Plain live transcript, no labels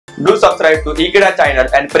Do subscribe to Ekeeda channel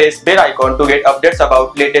and press bell icon to get updates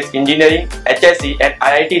about latest engineering, HSC and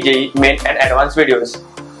IIT JEE main and advanced videos.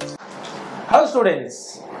 Hello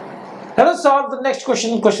students, let us solve the next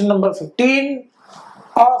question number 15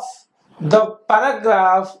 of the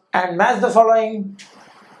paragraph and match the following.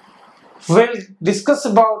 We'll discuss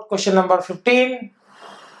about question number 15.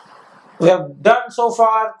 We have done so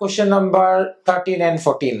far question number 13 and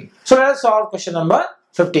 14. So let us solve question number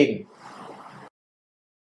 15.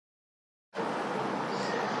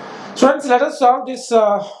 Friends, let us solve this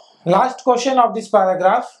last question of this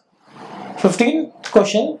paragraph, 15th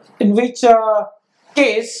question. In which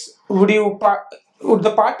case would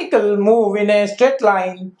the particle move in a straight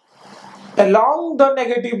line along the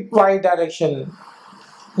negative y direction,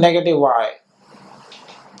 negative y?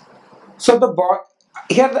 So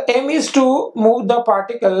here the aim is to move the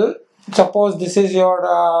particle. Suppose this is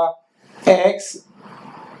your x,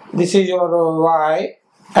 this is your y,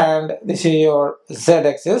 and this is your z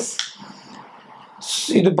axis.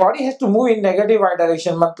 So the body has to move in negative y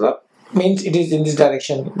direction, means it is in this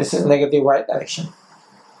direction. This is negative y direction.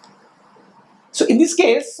 So in this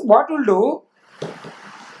case, what we'll do,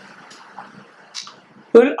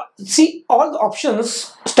 we'll see all the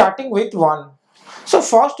options starting with 1. So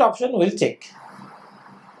first option we'll check.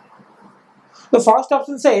 The first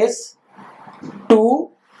option says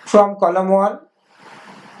 2 from column 1,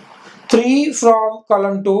 3 from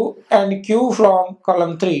column 2 and q from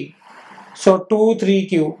column 3. So 2, 3,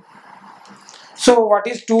 q. So what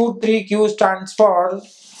is 2, 3, q stands for?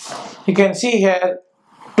 You can see here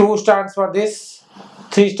 2 stands for this,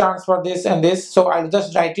 3 stands for this and this. So I'll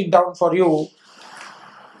just write it down for you.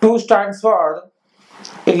 2 stands for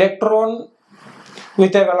electron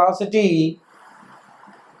with a velocity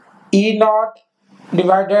E naught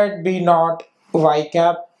divided B naught y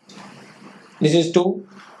cap. This is 2.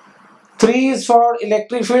 3 is for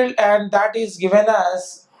electric field, and that is given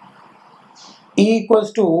as E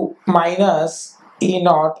equals to minus E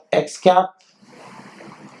naught x cap.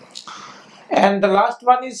 And the last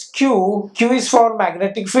one is Q. Q is for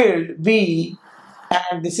magnetic field B,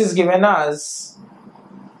 and this is given as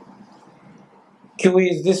Q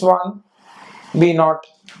is this one, B naught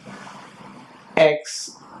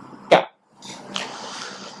x cap.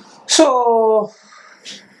 So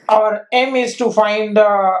our aim is to find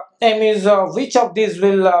which of these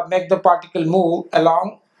will make the particle move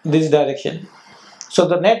along this direction. So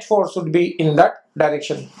the net force would be in that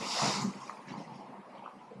direction.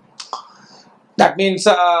 That means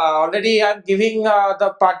already I am giving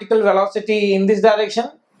the particle velocity in this direction.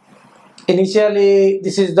 Initially,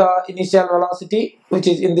 this is the initial velocity which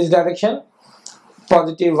is in this direction,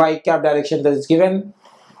 positive y cap direction that is given,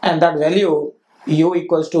 and that value u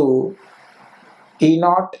equals to E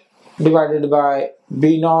naught divided by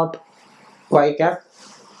B naught y cap.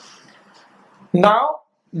 Now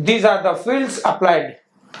these are the fields applied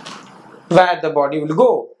where the body will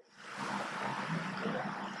go.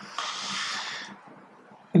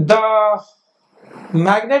 The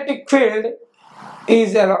magnetic field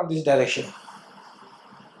is along this direction.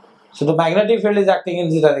 So the magnetic field is acting in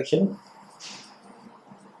this direction.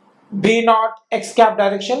 B naught x cap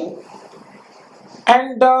direction,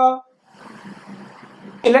 and the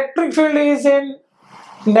electric field is in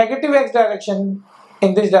negative x direction,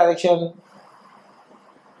 in this direction.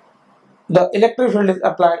 The electric field is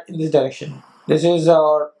applied in this direction. This is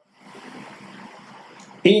our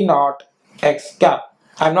E naught x cap.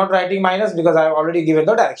 I am not writing minus because I have already given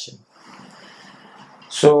the direction.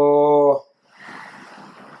 So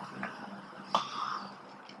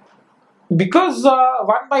because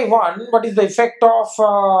one by one, what is the effect of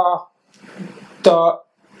the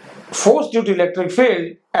force due to electric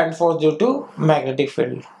field and force due to magnetic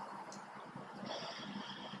field?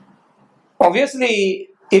 Obviously,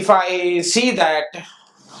 if I see that,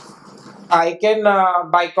 I can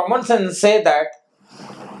by common sense say that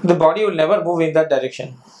the body will never move in that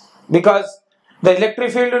direction, because the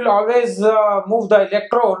electric field will always move the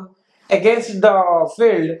electron against the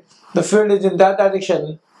field. The field is in that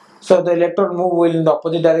direction, so the electron move in the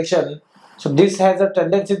opposite direction. So this has a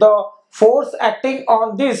tendency, the force acting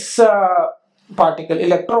on this particle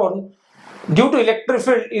electron due to electric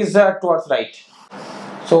field is towards right.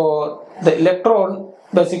 So the electron,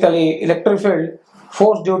 basically electric field,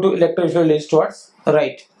 force due to electric field is towards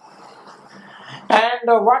right.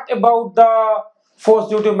 And what about the force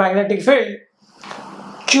due to magnetic field?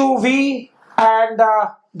 QV, and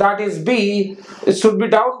that is B. It should be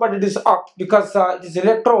down, but it is up because it is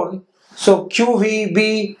electron. So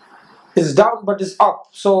QVB is down but is up.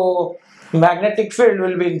 So magnetic field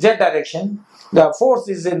will be in Z direction. The force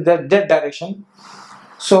is in the Z direction.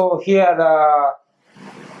 So here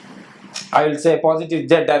I will say positive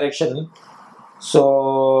z direction.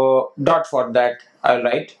 So dot for that I will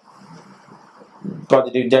write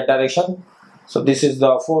positive z direction. So this is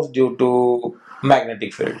the force due to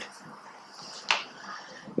magnetic field.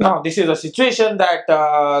 Now this is a situation that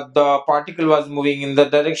the particle was moving in the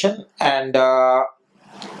direction, and the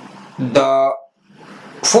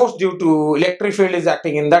force due to electric field is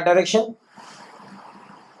acting in that direction.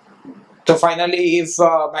 So finally, if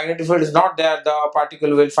magnetic field is not there, the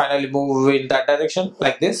particle will finally move in that direction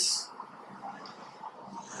like this.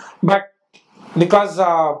 But because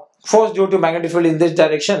force due to magnetic field in this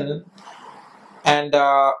direction and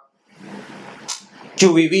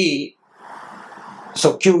QVB,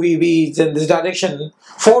 so QVB is in this direction,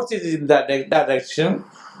 force is in that direction.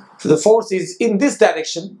 So the force is in this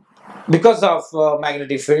direction because of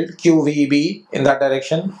magnetic field QVB in that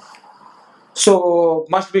direction. So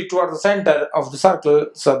must be toward the center of the circle.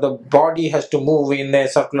 So the body has to move in a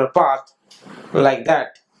circular path like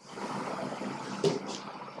that.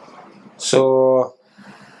 So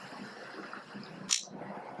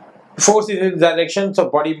force is in this direction, so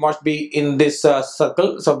body must be in this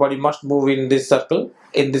circle. So body must move in this circle,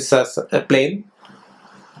 in this plane.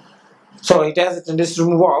 So it has a tendency to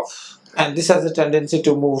move off, and this has a tendency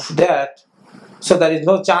to move there. So there is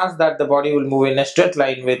no chance that the body will move in a straight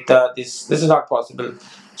line with this. This is not possible.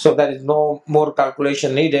 So there is no more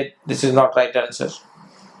calculation needed. This is not right answer.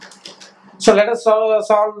 So let us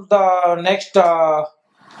solve the next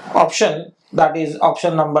option, that is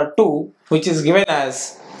option number 2, which is given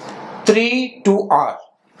as 3 to R.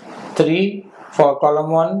 3 for column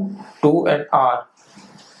 1, 2 and R.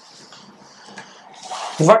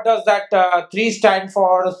 What does that 3 stand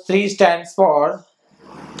for? 3 stands for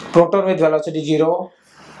proton with velocity 0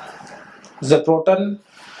 is a proton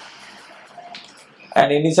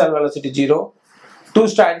and initial velocity 0. 2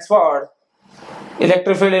 stands for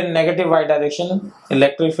electric field in negative y direction.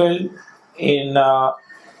 Electric field in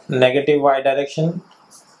negative y direction.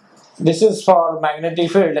 This is for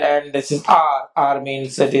magnetic field, and this is R. R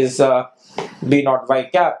means it is B naught y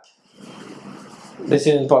cap. This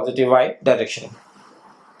is in positive y direction.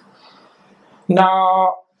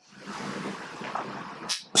 Now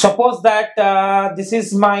suppose that this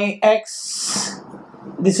is my x,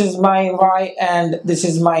 this is my y, and this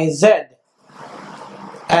is my z,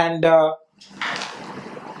 and the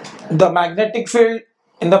magnetic field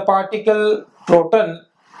in the particle proton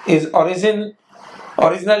is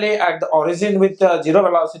originally at the origin with 0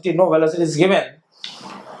 velocity, no velocity is given,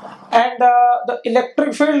 and the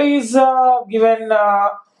electric field is given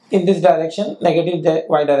in this direction, negative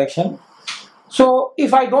y direction. So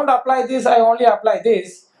if I don't apply this, I only apply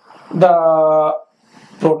this, the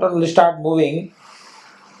proton will start moving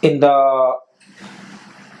in the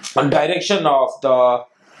direction of the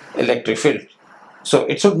electric field. So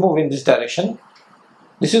it should move in this direction.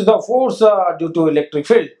 This is the force due to electric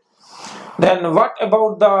field. Then what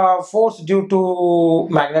about the force due to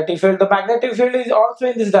magnetic field? The magnetic field is also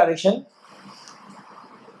in this direction.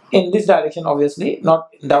 In this direction, obviously, not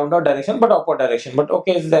downward direction but upward direction, but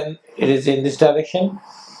okay, then it is in this direction.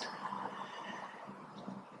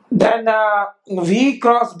 Then V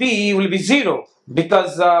cross B will be 0,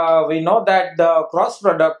 because we know that the cross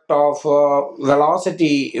product of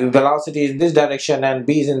velocity is in this direction and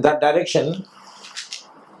B is in that direction.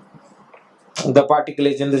 The particle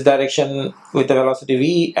is in this direction with the velocity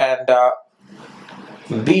V, and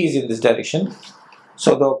B is in this direction.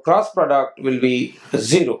 So the cross product will be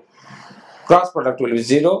 0. Cross product will be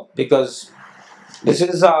 0 because this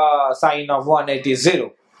is a sign of 1, it is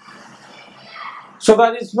 0. So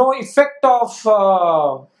there is no effect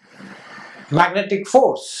of magnetic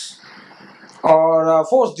force or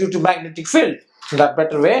force due to magnetic field in that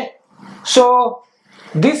better way. So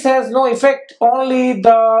this has no effect, only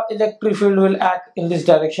the electric field will act in this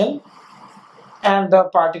direction and the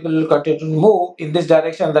particle will continue to move in this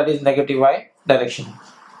direction, that is negative y direction.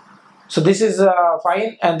 So this is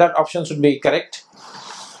fine, and that option should be correct.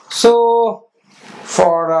 So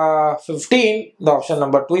for 15, the option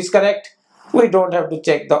number 2 is correct. We don't have to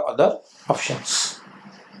check the other options.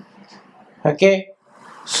 Okay,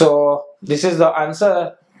 so this is the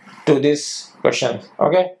answer to this question.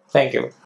 Okay, thank you.